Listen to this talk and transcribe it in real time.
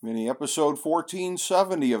Mini episode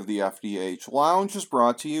 1470 of the FDH Lounge is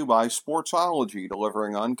brought to you by Sportsology,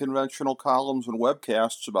 delivering unconventional columns and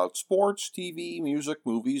webcasts about sports, TV, music,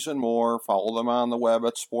 movies, and more. Follow them on the web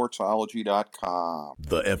at sportsology.com.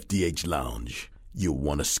 The FDH Lounge. You'll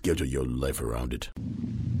want to schedule your life around it.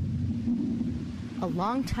 A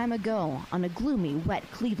long time ago, on a gloomy, wet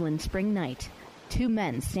Cleveland spring night, two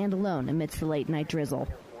men stand alone amidst the late-night drizzle.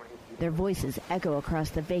 Their voices echo across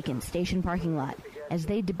the vacant station parking lot as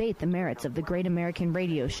they debate the merits of the great American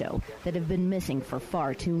radio show that have been missing for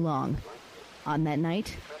far too long. On that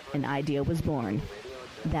night, an idea was born.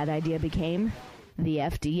 That idea became the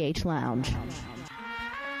FDH Lounge.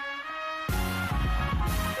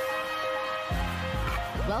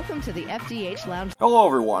 Welcome to the FDH Lounge. Hello,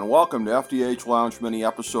 everyone. Welcome to FDH Lounge Mini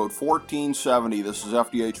episode 1470. This is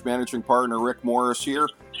FDH Managing Partner Rick Morris here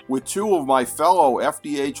with two of my fellow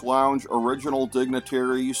FDH Lounge original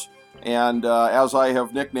dignitaries. And as I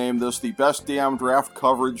have nicknamed this, the best damn draft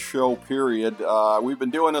coverage show, period. We've been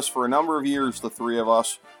doing this for a number of years, the three of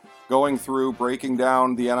us, going through, breaking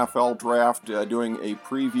down the NFL draft, doing a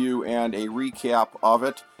preview and a recap of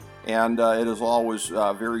it. And it is always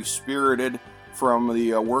very spirited from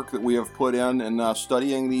the work that we have put in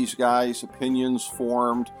studying these guys, opinions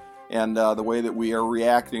formed, and the way that we are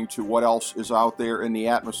reacting to what else is out there in the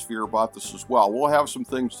atmosphere about this as well. We'll have some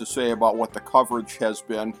things to say about what the coverage has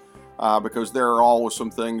been, because there are always some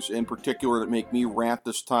things in particular that make me rant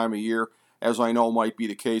this time of year, as I know might be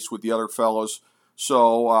the case with the other fellows.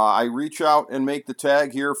 So I reach out and make the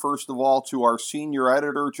tag here, first of all, to our senior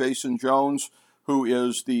editor, Jason Jones, who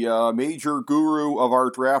is the major guru of our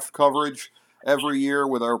draft coverage every year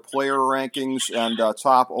with our player rankings and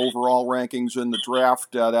top overall rankings in the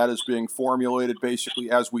draft. That is being formulated basically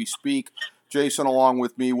as we speak. Jason, along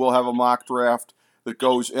with me, will have a mock draft that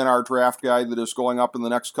goes in our draft guide that is going up in the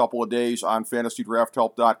next couple of days on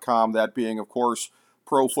fantasydrafthelp.com, that being, of course,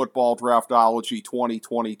 Pro Football Draftology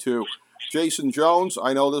 2022. Jason Jones,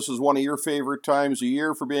 I know this is one of your favorite times of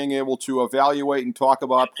year for being able to evaluate and talk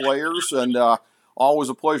about players, and always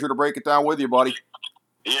a pleasure to break it down with you, buddy.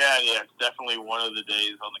 Yeah, it's definitely one of the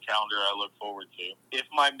days on the calendar I look forward to. If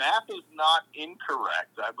my math is not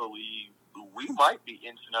incorrect, I believe we might be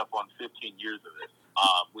inching up on 15 years of this,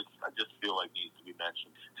 which I just feel like needs to be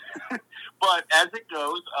mentioned. But as it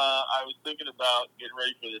goes, I was thinking about getting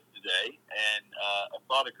ready for this today, and a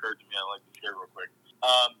thought occurred to me I'd like to share real quick.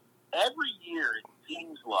 Every year it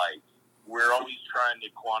seems like we're always trying to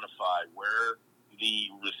quantify where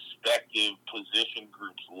the respective position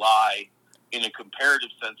groups lie in a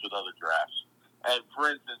comparative sense with other drafts. And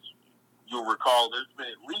for instance, you'll recall there's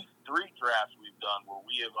been at least 3 drafts we've done where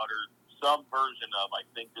we have uttered some version of, I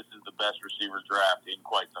think this is the best receiver draft in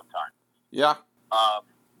quite some time. Yeah.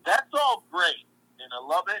 That's all great, and I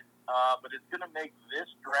love it, but it's going to make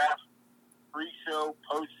this draft, pre-show,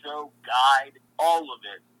 post-show, guide, all of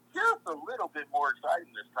it, just a little bit more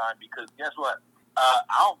exciting this time, because guess what?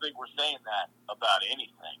 I don't think we're saying that about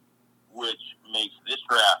anything, which makes this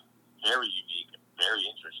draft very unique and very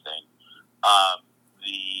interesting.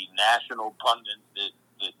 The national pundits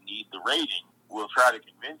that need the rating will try to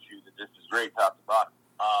convince you that this is great top to bottom.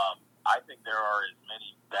 I think there are as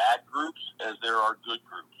many bad groups as there are good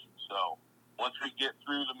groups. So once we get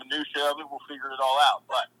through the minutia of it, we'll figure it all out.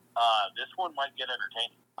 But this one might get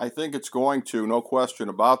entertaining. I think it's going to, no question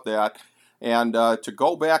about that. And to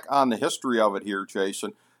go back on the history of it here,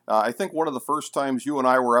 Jason, I think one of the first times you and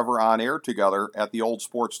I were ever on air together at the old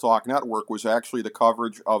Sports Talk Network was actually the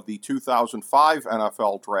coverage of the 2005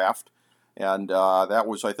 NFL Draft. And that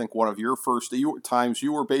was, I think, one of your first times.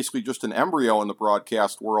 You were basically just an embryo in the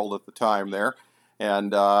broadcast world at the time there,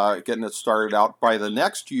 and getting it started out. By the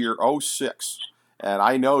next year, 06, and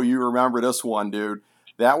I know you remember this one, dude.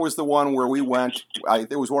 That was the one where we went,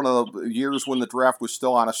 it was one of the years when the draft was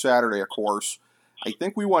still on a Saturday, of course. I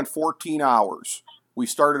think we went 14 hours. We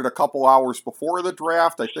started a couple hours before the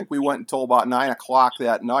draft. I think we went until about 9 o'clock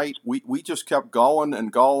that night. We just kept going,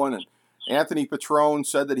 and Anthony Petrone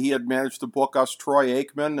said that he had managed to book us Troy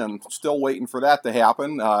Aikman, and still waiting for that to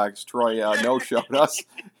happen. Troy no-showed us,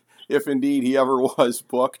 if indeed he ever was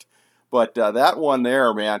booked. But that one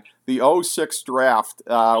there, man, the 06 draft,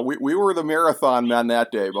 we were the marathon men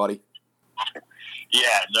that day, buddy.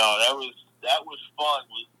 Yeah, no, that was fun.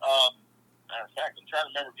 Matter of fact, I'm trying to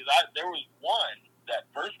remember, because there was one, that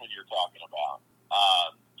first one you're talking about.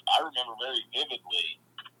 I remember very vividly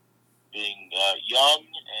being young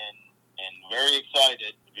and very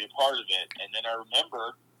excited to be a part of it. And then I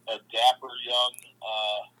remember a dapper young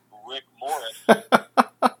Rick Morris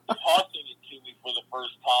tossing it to me for the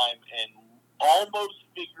first time and almost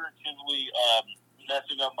figuratively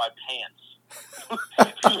messing up my pants.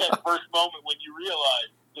 first moment when you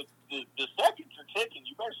realize the seconds are ticking.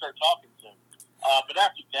 You better start talking soon. But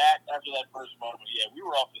after that first moment, yeah, we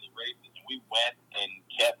were off to the races, and we went and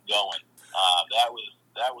kept going. That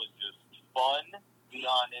was just fun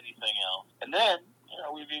beyond anything else. And then,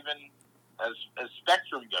 we've even, as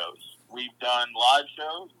Spectrum goes, we've done live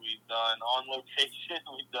shows, we've done on location,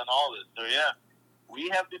 we've done all this. So yeah, we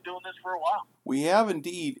have been doing this for a while. We have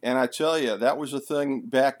indeed, and I tell you, that was a thing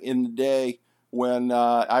back in the day when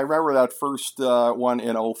I remember that first one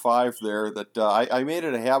in 05 there, that I made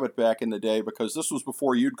it a habit back in the day, because this was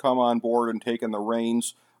before you'd come on board and taken the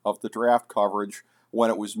reins of the draft coverage, when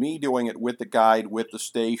it was me doing it with the guide, with the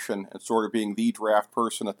station, and sort of being the draft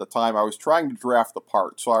person at the time. I was trying to draft the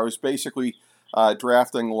part, so I was basically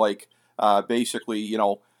drafting like,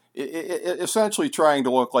 essentially trying to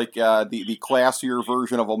look like the classier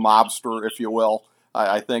version of a mobster, if you will.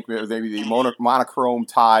 I think maybe the monochrome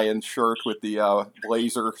tie and shirt with the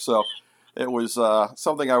blazer. So it was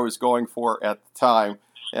something I was going for at the time.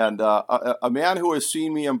 And a man who has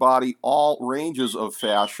seen me embody all ranges of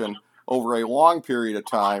fashion over a long period of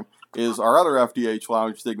time is our other FDH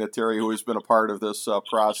Lounge dignitary, who has been a part of this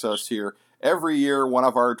process here. Every year, one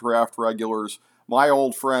of our draft regulars, my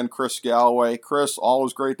old friend Chris Galloway. Chris,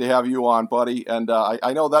 always great to have you on, buddy. And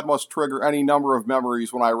I know that must trigger any number of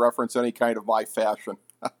memories when I reference any kind of my fashion.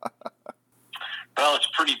 Well, it's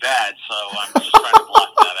pretty bad, so I'm just trying to block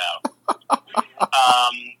that out.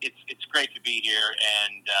 It's great to be here,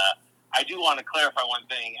 and I do want to clarify one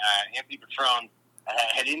thing. Anthony Petrone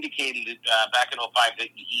had indicated back in 05 that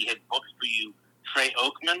he had booked for you Trey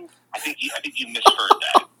Oakman. I think you misheard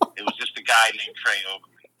that. It was just a guy named Trey Oakman.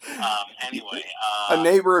 Anyway, a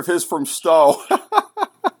neighbor of his from Stowe.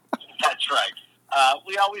 That's right.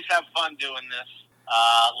 We always have fun doing this.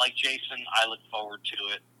 Like Jason, I look forward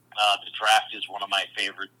to it. The draft is one of my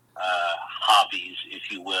favorite hobbies,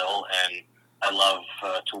 if you will, and I love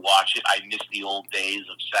to watch it. I miss the old days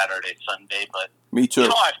of Saturday, Sunday, but me too.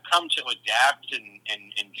 I've come to adapt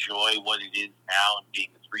and enjoy what it is now, and being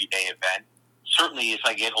a 3-day event. Certainly, as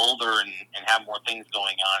I get older and have more things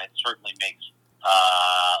going on, it certainly makes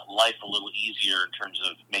life a little easier in terms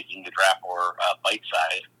of making the draft more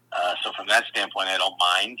bite-sized. So from that standpoint, I don't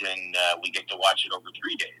mind, and we get to watch it over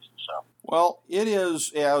 3 days. So, well, it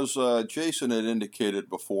is, as Jason had indicated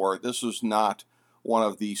before, this is not one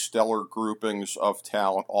of the stellar groupings of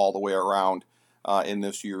talent all the way around in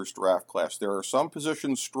this year's draft class. There are some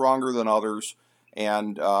positions stronger than others,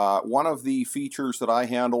 and one of the features that I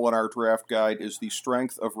handle in our draft guide is the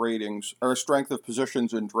strength of ratings, or strength of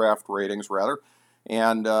positions in draft ratings, rather.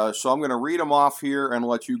 And so I'm going to read them off here and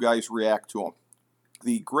let you guys react to them.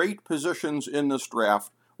 The great positions in this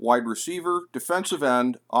draft: wide receiver, defensive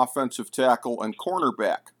end, offensive tackle, and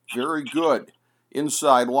cornerback. Very good.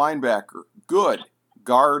 Inside linebacker, good.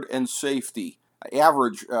 Guard and safety.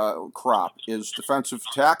 Average crop is defensive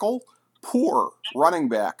tackle, poor. Running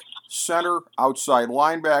back, center, outside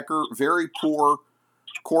linebacker, very poor.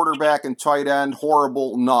 Quarterback and tight end,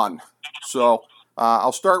 horrible, none. So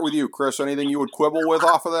I'll start with you, Chris. Anything you would quibble with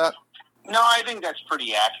off of that? No, I think that's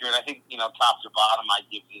pretty accurate. I think, top to bottom, I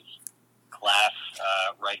give this class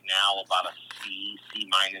right now about a C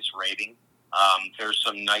minus rating. There's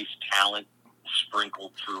some nice talent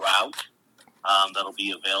sprinkled throughout that'll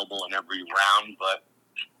be available in every round, but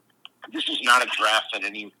this is not a draft that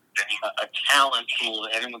a talent pool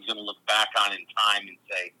that anyone's going to look back on in time and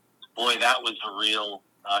say, boy, that was a real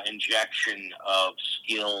injection of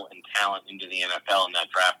skill and talent into the NFL in that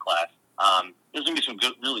draft class. There's going to be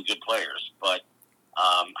some really good players, but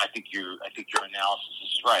I think your analysis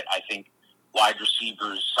is right. I think wide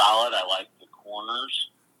receiver is solid. I like the corners.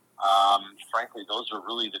 Frankly, those are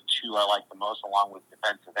really the two I like the most, along with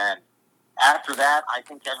defensive end. After that, I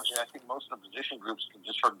think most of the position groups can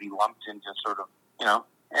just sort of be lumped into sort of,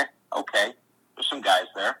 okay, there's some guys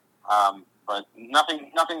there, but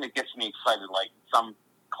nothing that gets me excited like some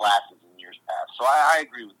classes in years past. So I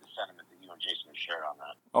agree with the sentiment that you and Jason have shared on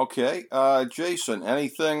that. Okay, Jason,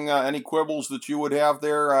 any quibbles that you would have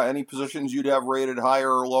there? Any positions you'd have rated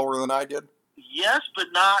higher or lower than I did? Yes, but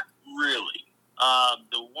not really.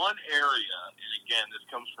 The one area, and again, this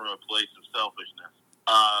comes from a place of selfishness,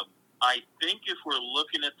 I think if we're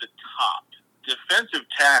looking at the top, defensive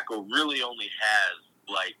tackle really only has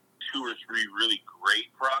like 2 or 3 really great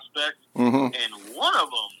prospects, and one of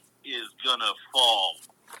them is going to fall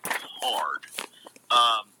hard.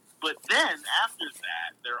 But then after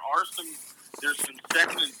that, there's some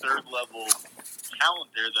second and third level talent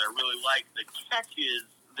there that I really like. The catch is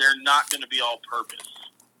they're not going to be all purpose.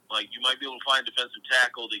 Like, you might be able to find a defensive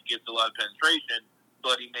tackle that gets a lot of penetration,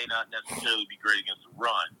 but he may not necessarily be great against the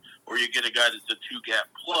run. Or you get a guy that's a 2-gap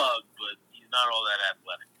plug, not all that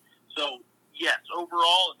athletic. So, yes,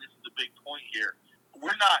 overall, and this is the big point here,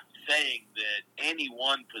 we're not saying that any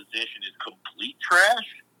one position is complete trash.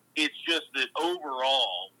 It's just that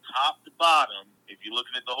overall, top to bottom, if you're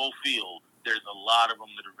looking at the whole field, there's a lot of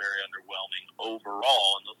them that are very underwhelming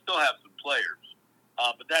overall, and they'll still have some players.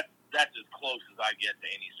 But that's as close as I get to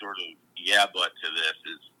any sort of but to this.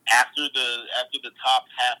 Is after the top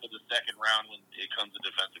half of the second round, when it comes to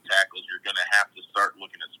defensive tackles, you're going to have to start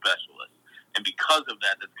looking at specialists, and because of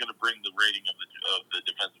that, that's going to bring the rating of the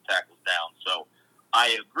defensive tackles down. So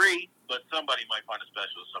I agree, but somebody might find a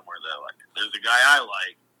specialist somewhere that I like. There's a guy I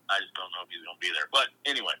like. I just don't know if he's going to be there. But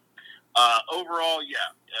anyway, overall,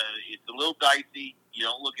 it's a little dicey. You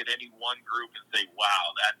don't look at any one group and say, wow,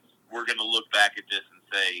 we're going to look back at this and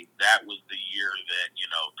say that was the year that,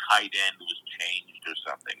 tight end was changed or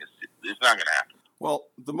something. It's not going to happen. Well,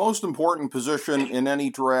 the most important position in any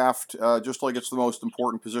draft, just like it's the most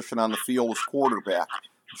important position on the field, is quarterback.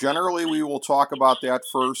 Generally, we will talk about that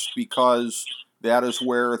first because that is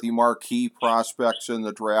where the marquee prospects in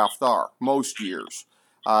the draft are, most years.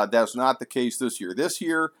 That's not the case this year. This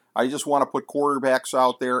year, I just want to put quarterbacks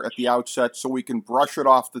out there at the outset so we can brush it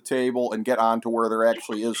off the table and get on to where there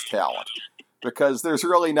actually is talent. Because there's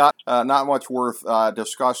really not much worth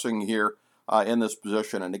discussing here in this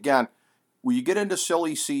position. And again, when you get into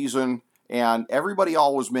silly season, and everybody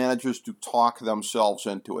always manages to talk themselves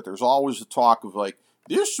into it. There's always a talk of like,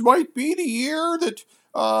 this might be the year that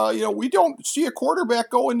we don't see a quarterback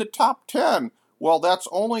go in the top 10. Well, that's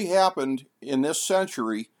only happened in this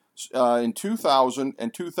century in 2000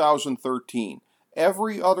 and 2013.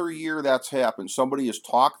 Every other year that's happened. Somebody has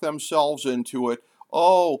talked themselves into it.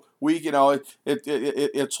 Oh,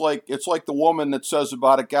 it's like the woman that says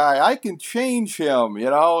about a guy, I can change him,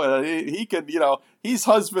 he can, he's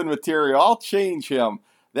husband material. I'll change him.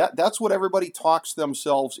 That's what everybody talks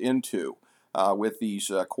themselves into with these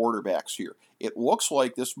quarterbacks here. It looks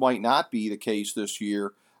like this might not be the case this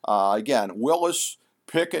year. Again, Willis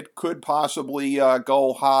Pickett could possibly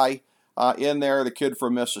go high in there. The kid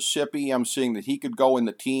from Mississippi, I'm seeing that he could go in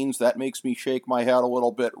the teens. That makes me shake my head a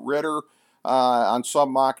little bit. Ritter, on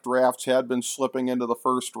some mock drafts, had been slipping into the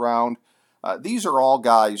first round. These are all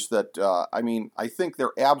guys that, I think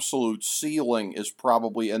their absolute ceiling is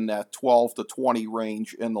probably in that 12 to 20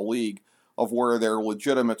 range in the league of where they're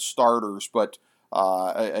legitimate starters, but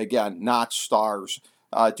again, not stars.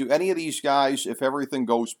 Do any of these guys, if everything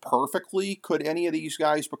goes perfectly, could any of these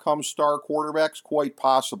guys become star quarterbacks? Quite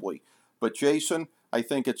possibly. But Jason, I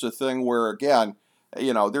think it's a thing where, again,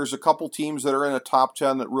 there's a couple teams that are in the top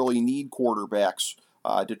 10 that really need quarterbacks.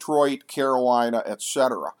 Detroit, Carolina,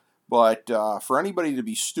 etc. But for anybody to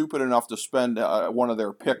be stupid enough to spend one of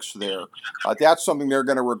their picks there, that's something they're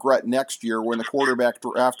going to regret next year when the quarterback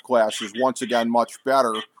draft class is once again much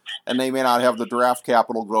better, and they may not have the draft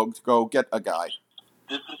capital to go get a guy.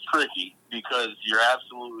 This is tricky because you're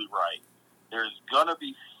absolutely right. There's going to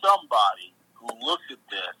be somebody who looks at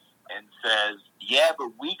this and says, yeah,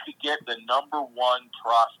 but we could get the number one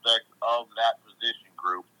prospect of that position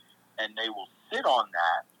group, and they will sit on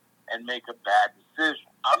that and make a bad decision.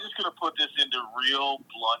 I'm just going to put this into real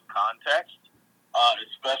blunt context,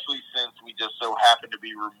 especially since we just so happen to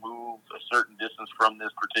be removed a certain distance from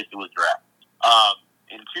this particular draft.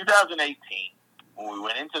 In 2018, when we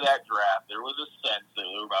went into that draft, there was a sense that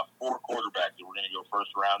there were about 4 quarterbacks that were going to go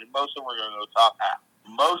first round, and most of them were going to go top half.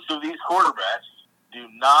 Most of these quarterbacks do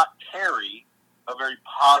not carry a very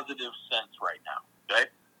positive sense right now.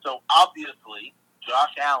 Okay? So obviously,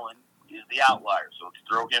 Josh Allen is the outlier, so let's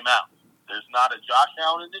throw him out. There's not a Josh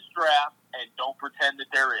Allen in this draft, and don't pretend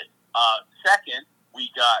that there is. Second,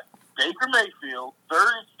 we got Baker Mayfield.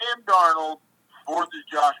 Third is Sam Darnold. Fourth is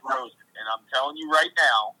Josh Rosen. And I'm telling you right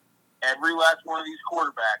now, every last one of these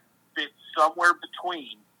quarterbacks fits somewhere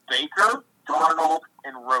between Baker, Darnold,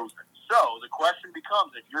 and Rosen. So the question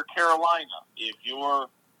becomes, if you're Carolina, if you're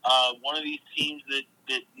one of these teams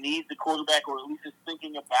that needs a quarterback or at least is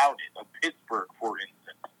thinking about it, like Pittsburgh, for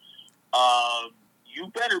instance, you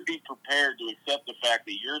better be prepared to accept the fact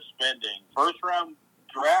that you're spending first-round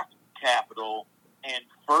draft capital and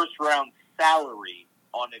first-round salary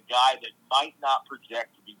on a guy that might not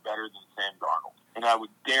project to be better than Sam Darnold. And I would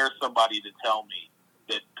dare somebody to tell me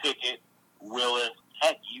that Pickett, Willis,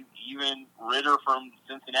 heck, even Ritter from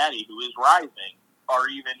Cincinnati, who is rising, are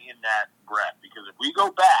even in that breath. Because if we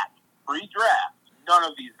go back, pre-draft, none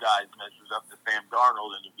of these guys measures up to Sam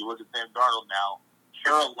Darnold. And if you look at Sam Darnold now,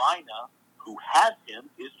 Carolina, who has him,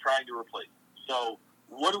 is trying to replace him. So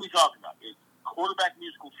what are we talking about? It's quarterback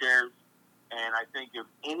musical chairs. And I think if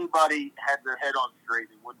anybody had their head on straight,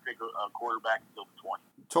 they wouldn't pick a quarterback until the 20.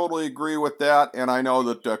 Totally agree with that, and I know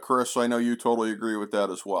that, Chris, I know you totally agree with that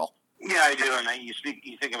as well. Yeah, I do. And you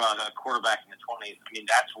think about a quarterback in the 20s. I mean,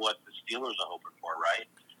 that's what the Steelers are hoping for, right?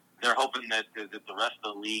 They're hoping that the rest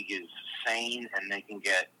of the league is sane and they can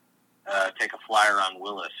take a flyer on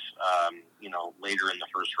Willis, later in the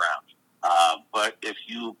first round. But if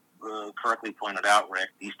you correctly pointed out, Rick,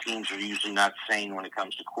 these teams are usually not sane when it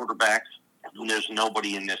comes to quarterbacks. There's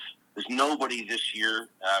nobody this year.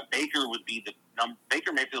 Baker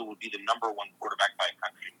Mayfield would be the number one quarterback by a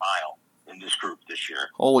country mile in this group this year.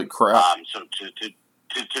 Holy crap! So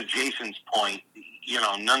to Jason's point,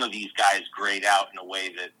 none of these guys grade out in a way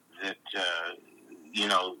that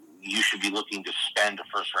you should be looking to spend a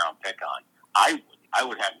first round pick on. I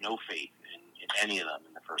would have no faith in any of them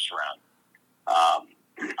in the first round.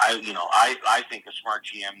 I think a smart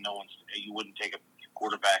GM, you wouldn't take a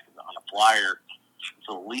quarterback on a flyer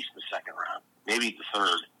until at least the second round, maybe the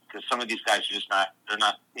third, because some of these guys are just they're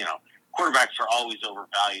not, quarterbacks are always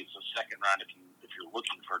overvalued. So second round, if you're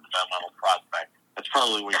looking for a developmental prospect, that's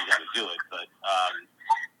probably where you got to do it. But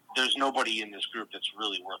there's nobody in this group that's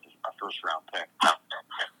really worth a first round pick.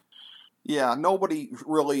 Yeah, nobody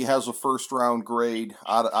really has a first round grade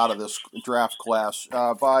out of this draft class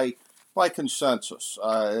by consensus.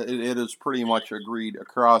 It is pretty much agreed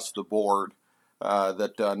across the board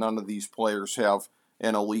that none of these players have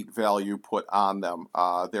an elite value put on them.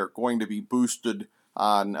 They're going to be boosted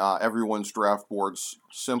on everyone's draft boards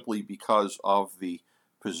simply because of the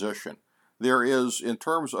position. There is, in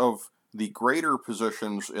terms of the greater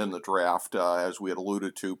positions in the draft, as we had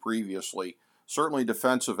alluded to previously, certainly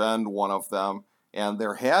defensive end, one of them, and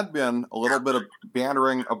there had been a little bit of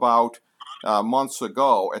bantering about months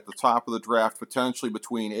ago at the top of the draft, potentially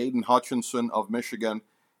between Aiden Hutchinson of Michigan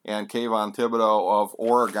and Kayvon Thibodeau of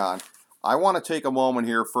Oregon. I want to take a moment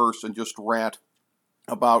here first and just rant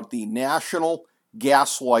about the national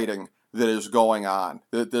gaslighting that is going on.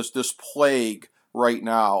 This plague right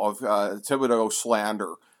now of Thibodeau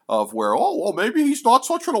slander, of where, maybe he's not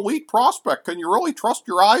such an elite prospect. Can you really trust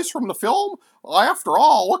your eyes from the film? After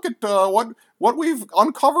all, look at what we've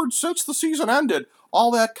uncovered since the season ended.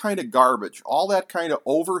 All that kind of garbage, all that kind of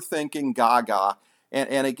overthinking gaga.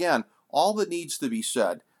 And again, all that needs to be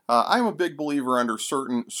said. I'm a big believer under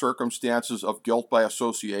certain circumstances of guilt by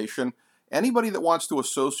association. Anybody that wants to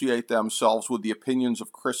associate themselves with the opinions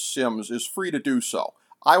of Chris Sims is free to do so.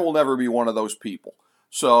 I will never be one of those people.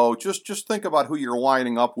 So just think about who you're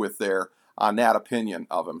lining up with there on that opinion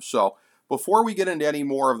of him. So before we get into any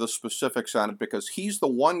more of the specifics on it, because he's the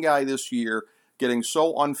one guy this year getting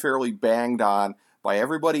so unfairly banged on by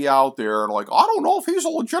everybody out there, and I don't know if he's a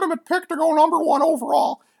legitimate pick to go number one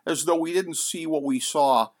overall, as though we didn't see what we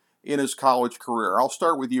saw in his college career. I'll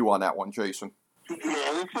start with you on that one, Jason.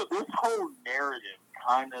 Yeah, this whole narrative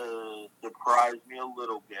kind of surprised me a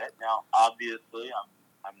little bit. Now, obviously,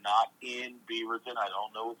 I'm not in Beaverton. I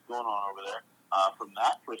don't know what's going on over there from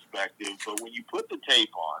that perspective. But when you put the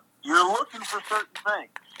tape on, you're looking for certain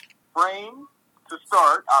things. Frame to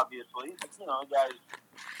start, obviously. The guy's,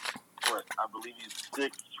 I believe he's 6'4",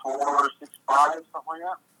 6'5", something like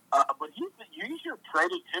that. But he's your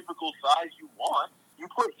prototypical size you want.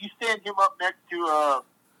 You stand him up next to a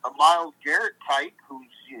Myles Garrett type who's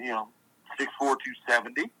 6'4",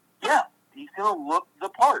 270. Yeah, he's gonna look the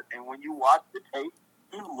part. And when you watch the tape,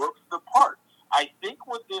 he looks the part. I think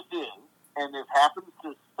what this is, and this happens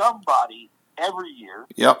to somebody every year,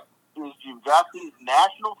 yep, is you've got these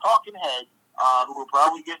national talking heads who are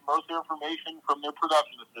probably getting most of their information from their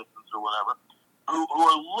production assistants or whatever, who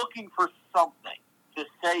are looking for something to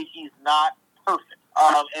say he's not perfect.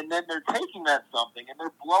 And then they're taking that something and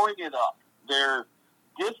they're blowing it up. They're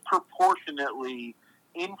disproportionately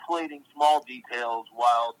inflating small details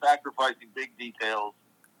while sacrificing big details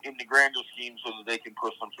in the grander scheme so that they can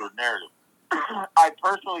push some sort of narrative. I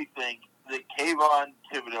personally think that Kayvon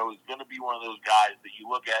Thibodeau is going to be one of those guys that you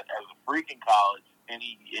look at as a freak in college, and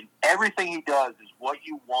everything he does is what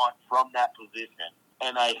you want from that position.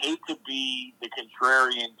 And I hate to be the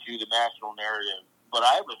contrarian to the national narrative, but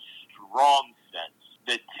I have a strong sense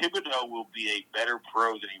that Thibodeau will be a better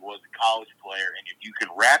pro than he was a college player. And if you can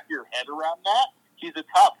wrap your head around that, he's a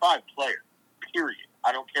top 5 player, period.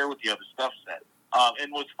 I don't care what the other stuff says.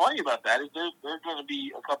 And what's funny about that is there's going to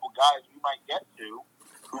be a couple guys we might get to,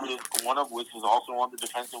 one of which is also on the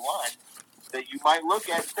defensive line, that you might look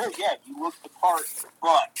at and say, yeah, you look the part,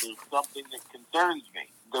 but there's something that concerns me.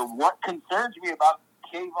 What concerns me about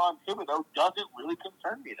Kayvon Thibodeau doesn't really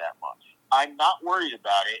concern me that much. I'm not worried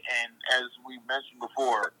about it, and as we've mentioned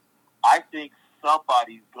before, I think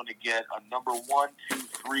somebody's going to get a number 1, 2,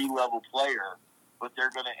 3 level player, but they're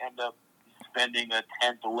going to end up spending a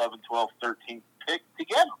 10th, 11th, 12th, 13th pick to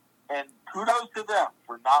get him. And kudos to them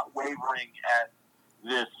for not wavering at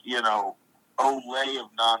this, olay of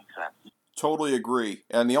nonsense. Totally agree.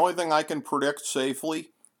 And the only thing I can predict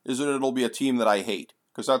safely is that it'll be a team that I hate,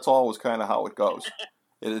 because that's always kind of how it goes.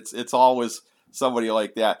 It's always somebody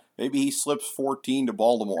like that. Maybe he slips 14 to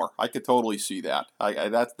Baltimore. I could totally see that.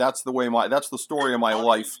 That's the story of my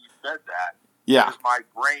life. You said that. Yeah. My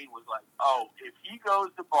brain was like, oh, if he goes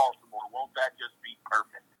to Baltimore, won't that just be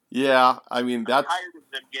perfect? Yeah, I mean, I'm tired of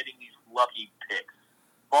them getting these lucky picks.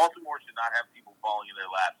 Baltimore should not have people falling in their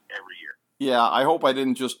laps every year. Yeah, I hope I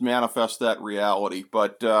didn't just manifest that reality.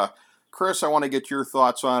 But, Chris, I want to get your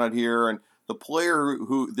thoughts on it here. And the player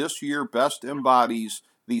who this year best embodies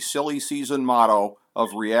the silly season motto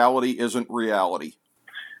of reality isn't reality.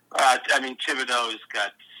 Thibodeau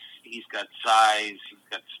he's got size, he's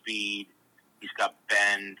got speed, he's got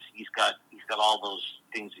bend, he's got all those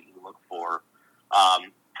things that you look for.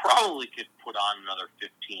 Probably could put on another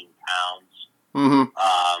 15 pounds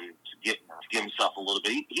to give himself a little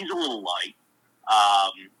bit. He's a little light.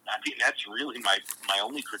 That's really my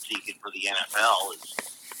only critique for the NFL is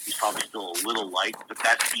he's probably still a little light, but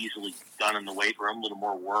that's easily done in the weight room. A little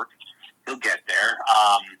more work, he'll get there.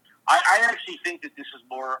 I actually think that this is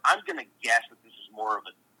more. I'm going to guess that this is more of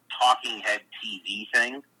a talking head TV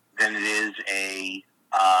thing than it is a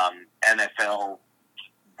NFL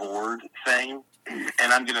board thing.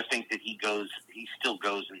 And I'm going to think that he still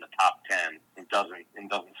goes in the top 10 and doesn't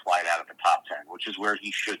slide out of the top 10, which is where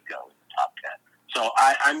he should go, in the top 10. So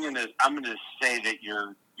I'm going to say that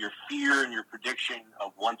your fear and your prediction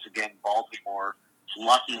of once again Baltimore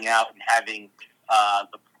lucking out and having a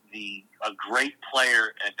great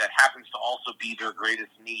player that happens to also be their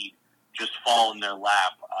greatest need just fall in their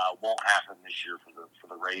lap won't happen this year for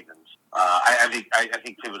the Ravens. I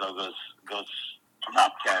think Thibodeau goes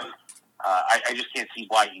top 10. I just can't see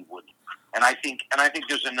why he wouldn't. And I think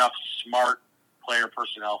there's enough smart player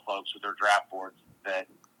personnel folks with their draft boards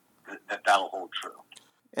that'll hold true.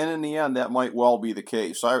 And in the end, that might well be the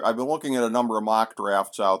case. I've been looking at a number of mock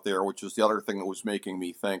drafts out there, which is the other thing that was making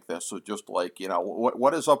me think this. So just like,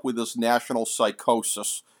 what is up with this national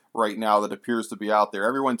psychosis right now that appears to be out there?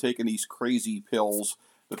 Everyone taking these crazy pills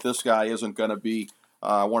that this guy isn't going to be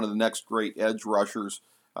one of the next great edge rushers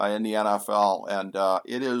in the NFL. And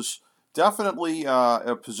it is definitely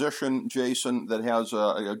a position, Jason, that has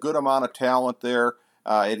a good amount of talent there.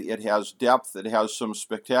 It has depth. It has some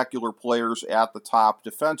spectacular players at the top.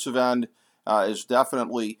 Defensive end is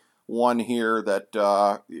definitely one here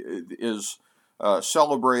that is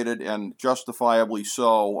celebrated, and justifiably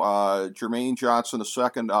so. Jermaine Johnson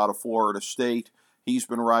II out of Florida State. He's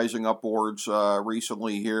been rising upwards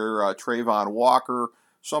recently here. Trayvon Walker.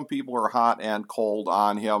 Some people are hot and cold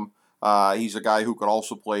on him. He's a guy who could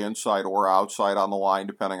also play inside or outside on the line,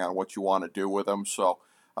 depending on what you want to do with him. So,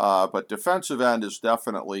 but defensive end is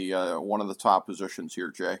definitely one of the top positions here,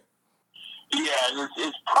 Jay. Yeah,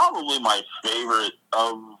 it's probably my favorite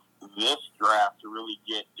of this draft to really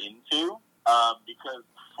get into because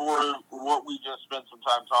for what we just spent some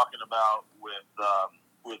time talking about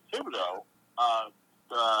with Thibodeau,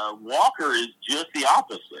 Walker is just the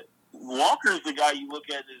opposite. Walker is the guy you look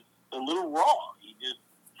at as a little raw.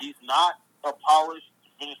 He's not a polished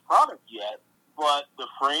finished product yet, but the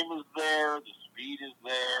frame is there, the speed is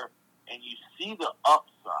there, and you see the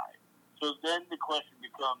upside. So then the question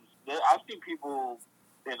becomes: I've seen people,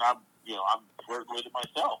 and I'm flirting with it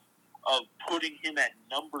myself, of putting him at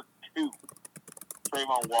number 2,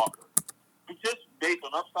 Trayvon Walker, just based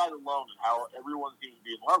on upside alone and how everyone seems to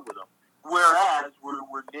be in love with him. Whereas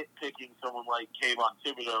we're nitpicking someone like Kayvon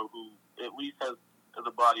Thibodeau, who at least has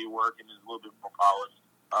the body of work and is a little bit more polished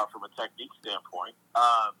from a technique standpoint.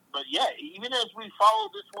 But yeah, even as we follow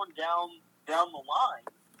this one down the line,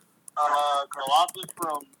 Colossus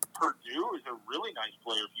from Purdue is a really nice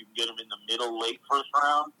player if you can get him in the middle, late first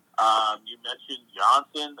round. You mentioned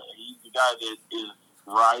Johnson. He's the guy that is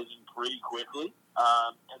rising pretty quickly.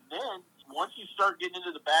 And then once you start getting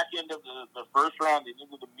into the back end of the first round and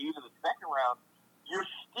into the meat of the second round, you're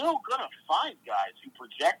still going to find guys who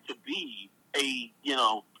project to be a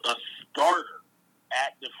starter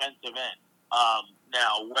at defensive end.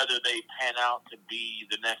 Now, whether they pan out to be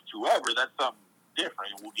the next whoever, that's something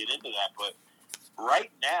different, and we'll get into that. But right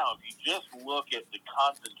now, if you just look at the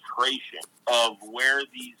concentration of where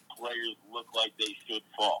these players look like they should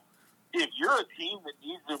fall, if you're a team that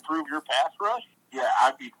needs to improve your pass rush, yeah,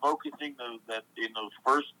 I'd be focusing in those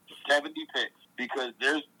first 70 picks, because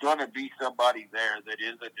there's going to be somebody there that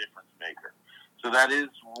is a difference maker. So that is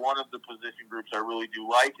one of the position groups I really do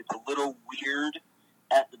like. It's a little weird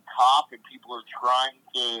at the top, and people are trying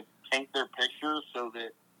to paint their picture so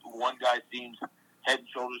that one guy seems head and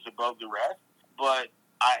shoulders above the rest. But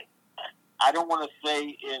I don't want to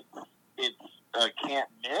say it's can't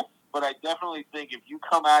miss, but I definitely think if you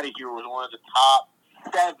come out of here with one of the top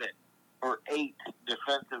 7 or 8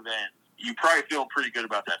 defensive ends, you probably feel pretty good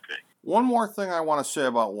about that pick. One more thing I want to say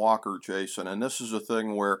about Walker, Jason, and this is a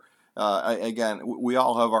thing where, again, we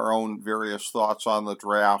all have our own various thoughts on the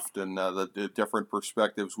draft and the different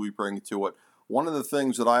perspectives we bring to it. One of the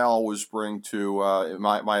things that I always bring to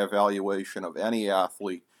my evaluation of any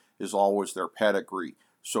athlete is always their pedigree.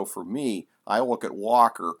 So for me, I look at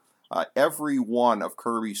Walker. Every one of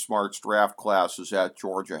Kirby Smart's draft classes at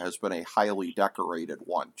Georgia has been a highly decorated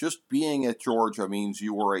one. Just being at Georgia means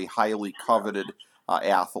you were a highly coveted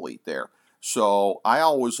athlete there. So I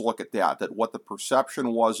always look at that what the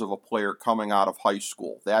perception was of a player coming out of high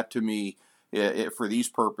school. That to me, for these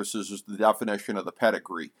purposes, is the definition of the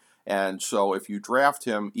pedigree. And so if you draft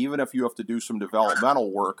him, even if you have to do some developmental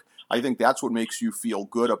work, I think that's what makes you feel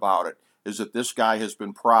good about it, is that this guy has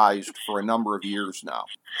been prized for a number of years now.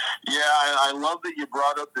 Yeah, I love that you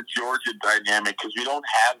brought up the Georgia dynamic because we don't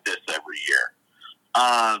have this every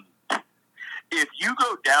year. If you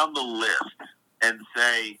go down the list and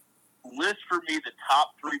say, list for me the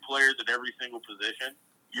top 3 players at every single position,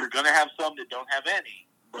 you're going to have some that don't have any.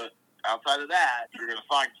 But outside of that, you're going to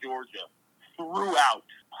find Georgia throughout,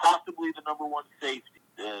 possibly the number 1 safety.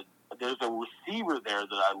 There's a receiver there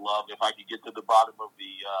that I love if I could get to the bottom of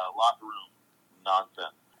the locker room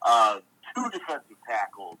nonsense. 2 defensive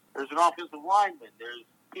tackles. There's an offensive lineman.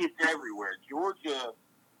 It's everywhere. Georgia,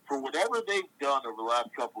 for whatever they've done over the last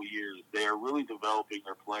couple of years, they are really developing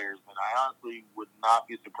their players, and I honestly would not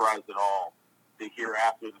be surprised at all to hear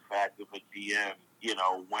after the fact if a GM,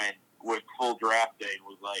 went full draft day and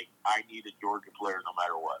was like, I need a Georgia player no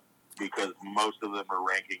matter what, because most of them are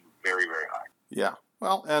ranking very, very high. Yeah.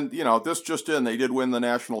 Well, and, this just in, they did win the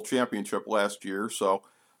national championship last year, so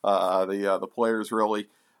the players really,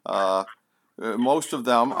 most of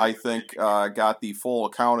them, I think, got the full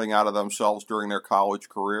accounting out of themselves during their college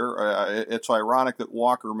career. It's ironic that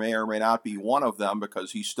Walker may or may not be one of them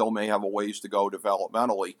because he still may have a ways to go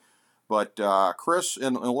developmentally. But, Chris,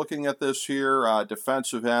 in looking at this here,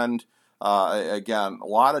 defensive end, again, a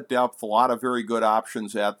lot of depth, a lot of very good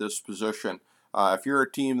options at this position. If you're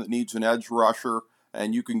a team that needs an edge rusher,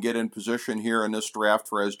 and you can get in position here in this draft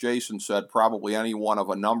for, as Jason said, probably any one of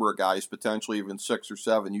a number of guys, potentially even 6 or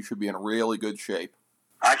 7, you should be in really good shape.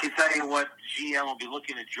 I can tell you what GM will be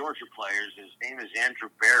looking at Georgia players. His name is Andrew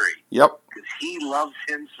Berry. Yep. Because he loves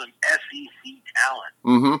him some SEC talent.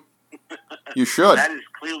 Mm-hmm. You should. That is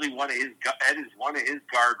clearly one of his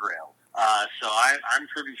guardrails. So I'm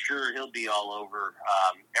pretty sure he'll be all over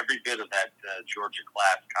every bit of that Georgia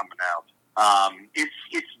class coming out.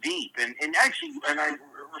 It's deep, and actually, and I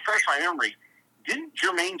refresh my memory, didn't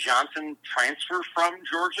Jermaine Johnson transfer from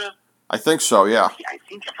Georgia? I think so, yeah. I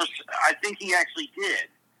think he actually did,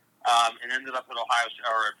 and ended up at Ohio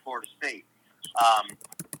or at Florida State.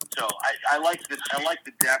 So I like the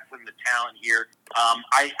depth and the talent here.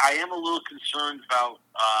 I am a little concerned about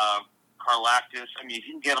Karlaftis. I mean, if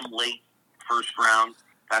you can get him late first round,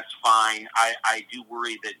 that's fine. I do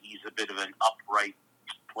worry that he's a bit of an upright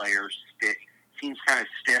player. Seems kind of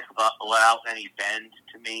stiff without any bend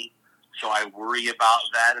to me. So I worry about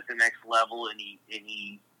that at the next level. And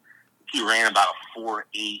he ran about a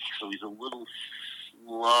 4.8, so he's a little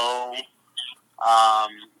slow.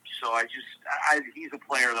 So he's a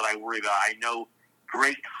player that I worry about. I know,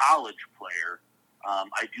 great college player.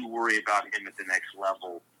 I do worry about him at the next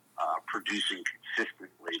level, producing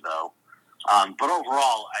consistently though. But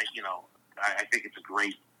overall, I think it's a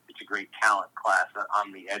great talent class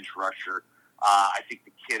on the edge rusher. I think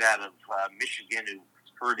the kid out of Michigan who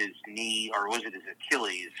hurt his knee, or was it his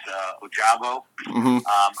Achilles, Ojabo? Mm-hmm.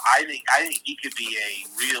 I think he could be a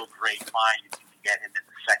real great find if you can get him in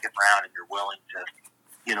the second round and you're willing to,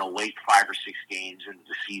 wait 5 or 6 games into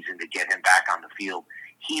the season to get him back on the field.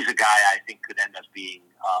 He's a guy I think could end up being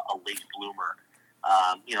a late bloomer.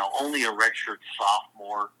 Only a redshirt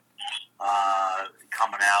sophomore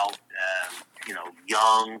coming out,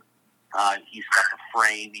 young. He's got the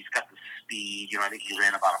frame. He's got the speed. I think he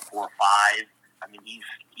ran about a 4.5. I mean,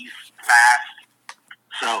 he's fast.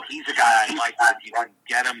 So he's a guy I like. If you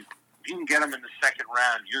can get him in the second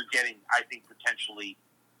round, you're getting, I think, potentially,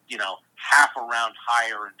 half a round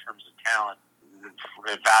higher in terms of talent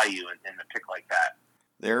value in a pick like that.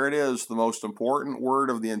 There it is, the most important word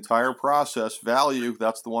of the entire process, value.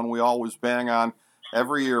 That's the one we always bang on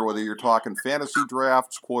every year, whether you're talking fantasy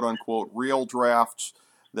drafts, quote-unquote real drafts.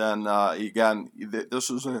 Then, again, this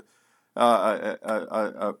is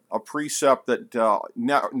a precept that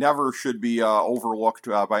never should be overlooked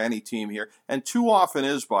by any team here, and too often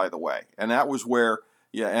is, by the way. And that was where,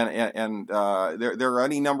 there are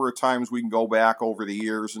any number of times we can go back over the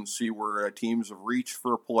years and see where teams have reached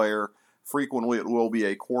for a player. Frequently, it will be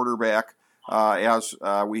a quarterback, as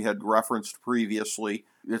we had referenced previously.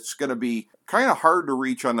 It's going to be kind of hard to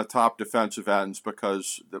reach on the top defensive ends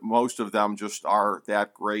because most of them just are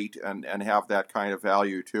that great and have that kind of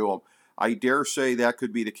value to them. I dare say that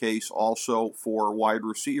could be the case also for wide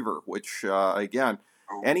receiver, which, again,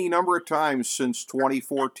 any number of times since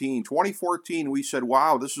 2014. 2014, we said,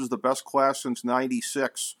 wow, this is the best class since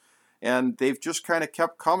 96. And they've just kind of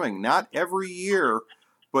kept coming. Not every year,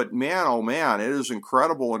 but man, oh man, it is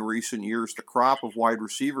incredible in recent years, the crop of wide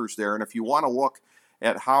receivers there. And if you want to look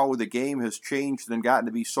at how the game has changed and gotten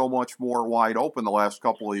to be so much more wide open the last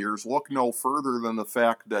couple of years, look no further than the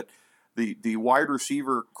fact that the wide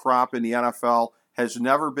receiver crop in the NFL has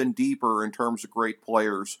never been deeper in terms of great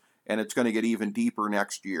players, and it's going to get even deeper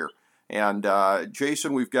next year. And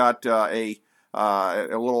Jason, we've got a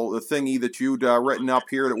little thingy that you'd written up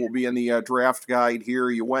here that will be in the draft guide here.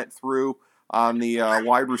 You went through on the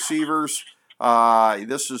wide receivers.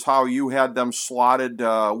 This is how you had them slotted: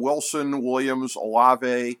 Wilson, Williams,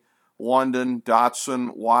 Olave, London,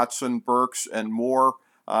 Dotson, Watson, Burks, and Moore.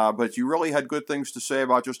 But you really had good things to say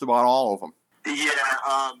about just about all of them. Yeah,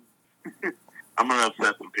 I'm going to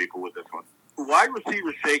upset some people with this one. Wide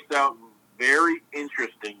receiver shakes out very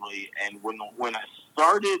interestingly, and when I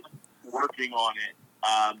started working on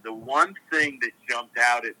it, the one thing that jumped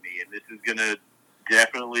out at me, and this is going to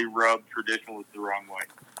definitely rub traditionalists the wrong way.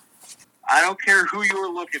 I don't care who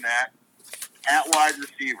you're looking at wide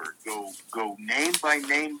receiver. Go name by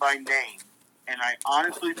name by name. And I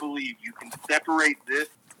honestly believe you can separate this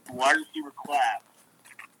wide receiver class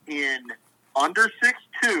in under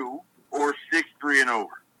 6'2" or 6'3" and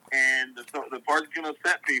over. And the part that's going to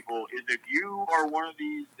upset people is if you are one of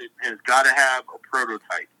these that has got to have a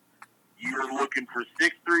prototype, you're looking for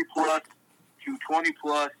 6'3 plus, 220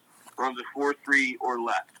 plus, runs a 4.3 or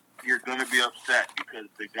less. You're going to be upset because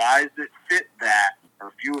the guys that fit that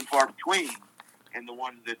are few and far between, and the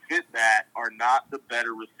ones that fit that are not the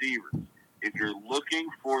better receivers. If you're looking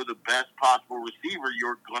for the best possible receiver,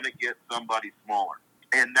 you're going to get somebody smaller.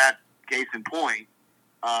 And that's case in point.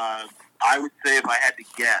 I would say if I had to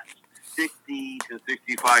guess, 60 to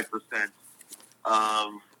 65%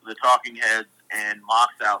 of the talking heads and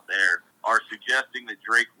mocks out there are suggesting that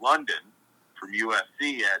Drake London from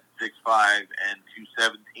USC at 6'5" and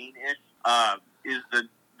 217-ish is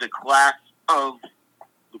the class of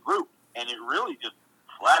the group. And it really just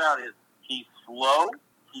flat out is he's slow.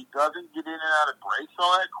 He doesn't get in and out of breaks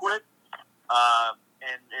all that quick.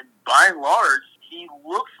 And by and large, he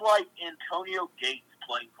looks like Antonio Gates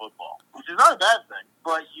playing football, which is not a bad thing,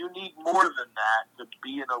 but you need more than that to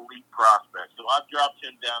be an elite prospect. So I've dropped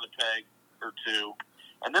him down a peg or two.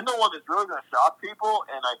 And then the one that's really going to shock people,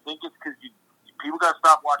 and I think it's because people got to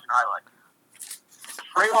stop watching highlights.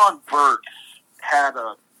 Treylon Burks had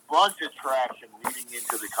a bunch of traction leading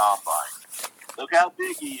into the combine. Look how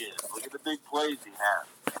big he is. Look at the big plays he has.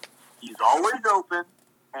 He's always open,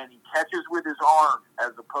 and he catches with his arms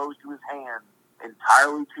as opposed to his hands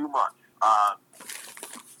entirely too much.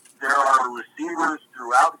 There are receivers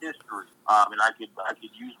throughout history, and I could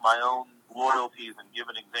use my own loyalties and give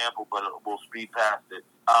an example, but we'll speed past it.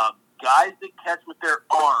 Guys that catch with their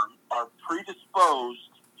arms are predisposed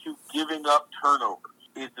to giving up turnovers.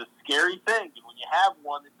 It's a scary thing, and when you have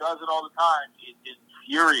one that does it all the time, it's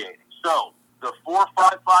infuriating. So the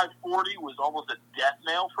 4.55 40 was almost a death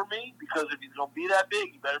nail for me because if he's going to be that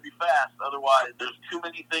big, he better be fast. Otherwise, there's too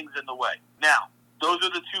many things in the way. Now, those are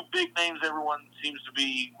the two big names everyone seems to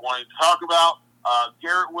be wanting to talk about.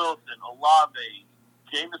 Garrett Wilson, Olave,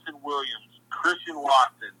 Jameson Williams, Christian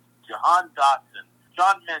Watson, Jahan Dotson,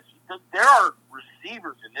 John Menchie. There are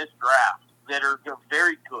receivers in this draft that are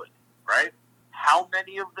very good, right? How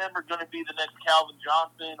many of them are going to be the next Calvin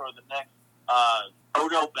Johnson or the next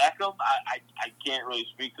Odell Beckham? I can't really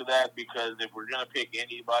speak to that because if we're going to pick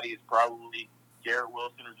anybody, it's probably Garrett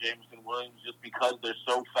Wilson or Jameson Williams just because they're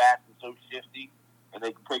so fast and so shifty and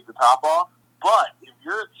they can take the top off. But if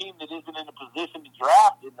you're a team that isn't in a position to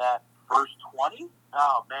draft in that first 20,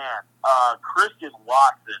 oh, man. Christian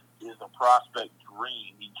Watson is a prospect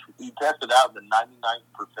dream. He tested out in the 99th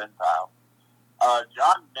percentile.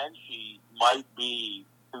 John Menchie might be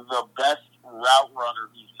the best route runner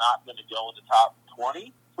who's not going to go in the top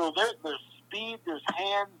 20. So there's speed, there's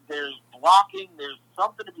hands, there's blocking, there's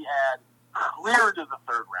something to be had clear to the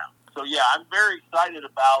third round. So, yeah, I'm very excited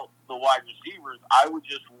about the wide receivers, I would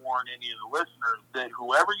just warn any of the listeners that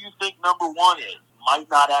whoever you think number one is might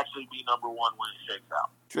not actually be number one when it shakes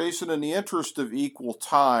out. Jason, in the interest of equal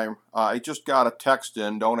time, I just got a text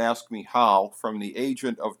in, don't ask me how, from the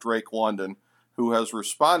agent of Drake London, who has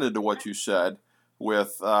responded to what you said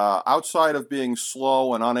with, outside of being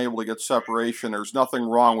slow and unable to get separation, there's nothing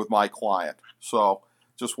wrong with my client. So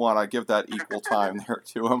just want to give that equal time there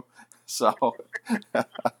to him. So, yeah,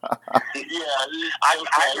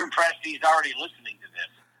 I'm impressed he's already listening to this.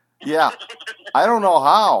 Yeah, I don't know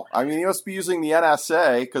how. I mean, he must be using the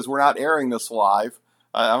NSA because we're not airing this live.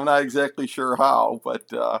 I'm not exactly sure how, but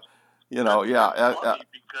yeah. Because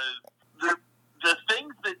the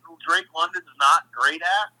things that Drake London's not great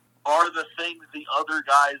at are the things the other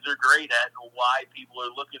guys are great at, and why people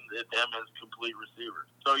are looking at them as complete receivers.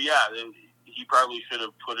 So yeah, he probably should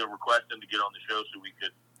have put a request in to get on the show so we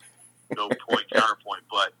could go point counterpoint.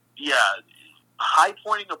 But yeah, high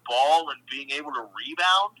pointing a ball and being able to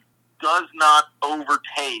rebound does not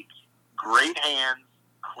overtake great hands,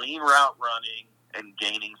 clean route running, and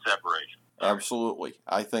gaining separation. Absolutely.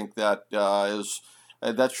 I think that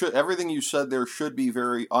everything you said there should be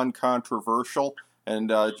very uncontroversial, and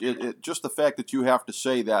just the fact that you have to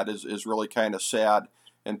say that is really kind of sad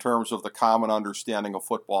in terms of the common understanding of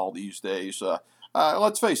football these days.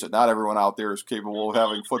 Let's face it, not everyone out there is capable of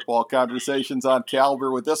having football conversations on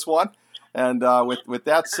caliber with this one. And with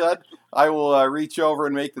that said, I will reach over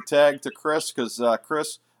and make the tag to Chris, because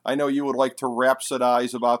Chris, I know you would like to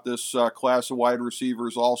rhapsodize about this class of wide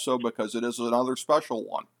receivers also, because it is another special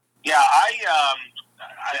one. Yeah,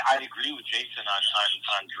 I agree with Jason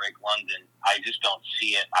on Drake London. I just don't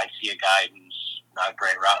see it. I see a guy who's not a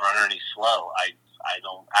great route runner and he's slow. I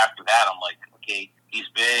don't. After that, I'm like, okay, he's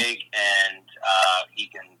big and he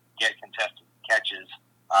can get contested catches.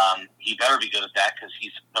 He better be good at that, because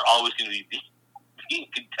they're always going to be being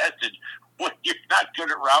contested when you're not good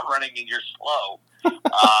at route running and you're slow.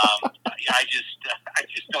 I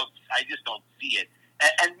just don't see it.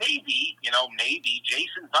 And maybe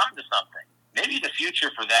Jason's onto something. Maybe the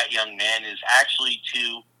future for that young man is actually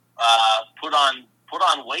to put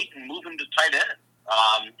on weight and move him to tight end.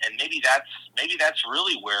 And maybe that's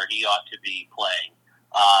really where he ought to be playing.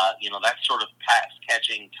 That sort of pass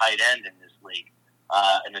catching tight end in this league,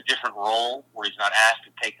 in a different role where he's not asked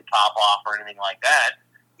to take the top off or anything like that.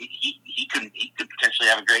 He could potentially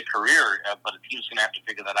have a great career, but the team's going to have to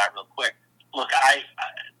figure that out real quick. Look,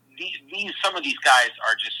 some of these guys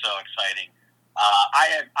are just so exciting.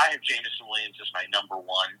 I have Jameson Williams as my number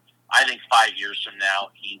one. I think 5 years from now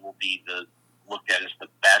he will be looked at as the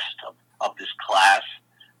best of this class.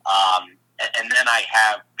 And then I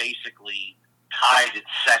have basically tied at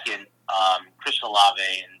second Chris Olave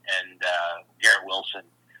and Garrett Wilson.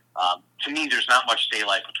 To me, there's not much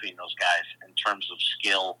daylight between those guys in terms of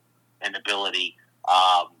skill and ability.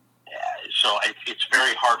 So it's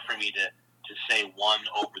very hard for me to say one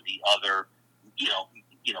over the other.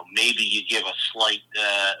 Maybe you give a slight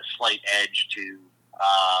edge to.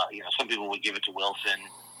 Some people would give it to Wilson.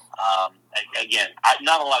 Again,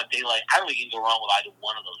 not a lot of daylight. I don't think you can go wrong with either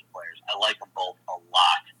one of those players. I like them both a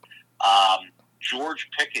lot. George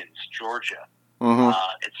Pickens, Georgia,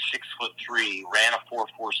 at 6'3", ran a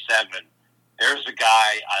 4.47. There's a guy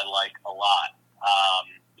I like a lot.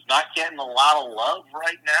 He's not getting a lot of love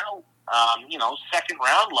right now. Second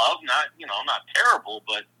round love, not terrible,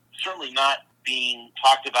 but certainly not being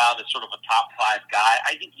talked about as sort of a top 5 guy.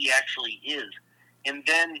 I think he actually is. And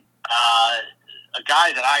then a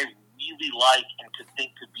guy that I really like and could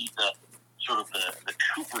think could be the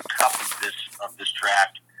Cooper Cup of this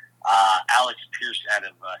draft, Alex Pierce out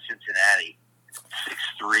of Cincinnati,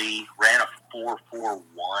 6'3", ran a 4.41,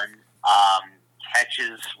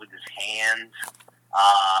 catches with his hands.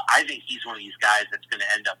 I think he's one of these guys that's going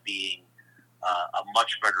to end up being a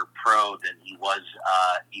much better pro than he was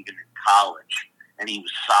even in college, and he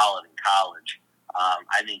was solid in college.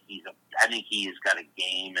 I think he has got a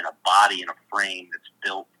game and a body and a frame that's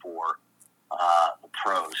built for the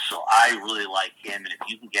pros. So I really like him, and if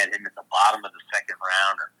you can get him at the bottom of the second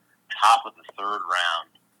round or top of the third round,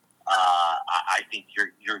 I think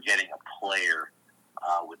you're getting a player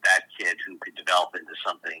with that kid who could develop into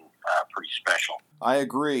something pretty special. I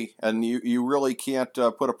agree, and you really can't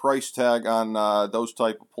put a price tag on those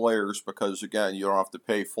type of players, because again, you don't have to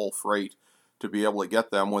pay full freight to be able to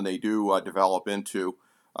get them when they do develop into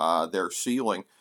their ceiling.